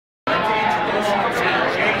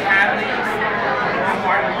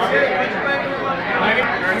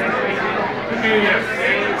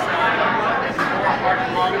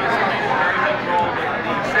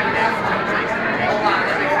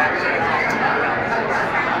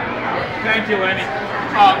Thank you, Lenny.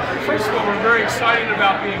 First of all, we're very excited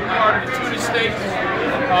about being part of the Tuna Steaks.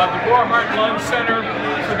 The Gore Heart and Lung Center,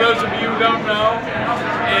 for those of you who don't know,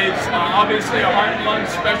 is obviously a heart and lung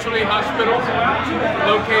specialty hospital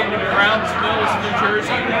located in Browns Mills, New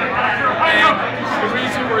Jersey. And the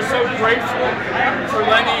reason we're so grateful for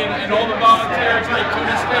Lenny and all the volunteers at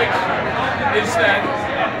Tuna Steaks is that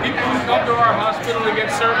people who come to our hospital to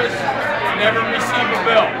get service never receive a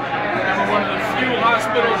bill. And we're one of the few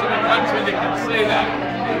hospitals in the country that can say that.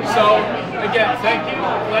 So, again, thank you,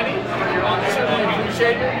 Lenny, for your certainly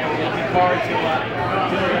appreciate it. Looking forward to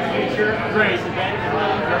doing the future. Great event.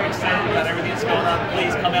 Very excited about everything that's going on.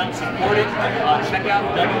 Please come out and support it. Check out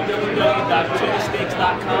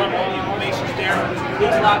www.tunasteaks.com. All the information's there.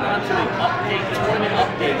 Please log on to the tournament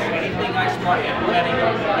updates. Anything I start implementing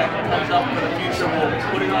that comes up for the future, we'll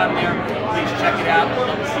put it on there. Please check it out. We'd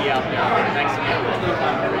love to see you out there. Thanks again.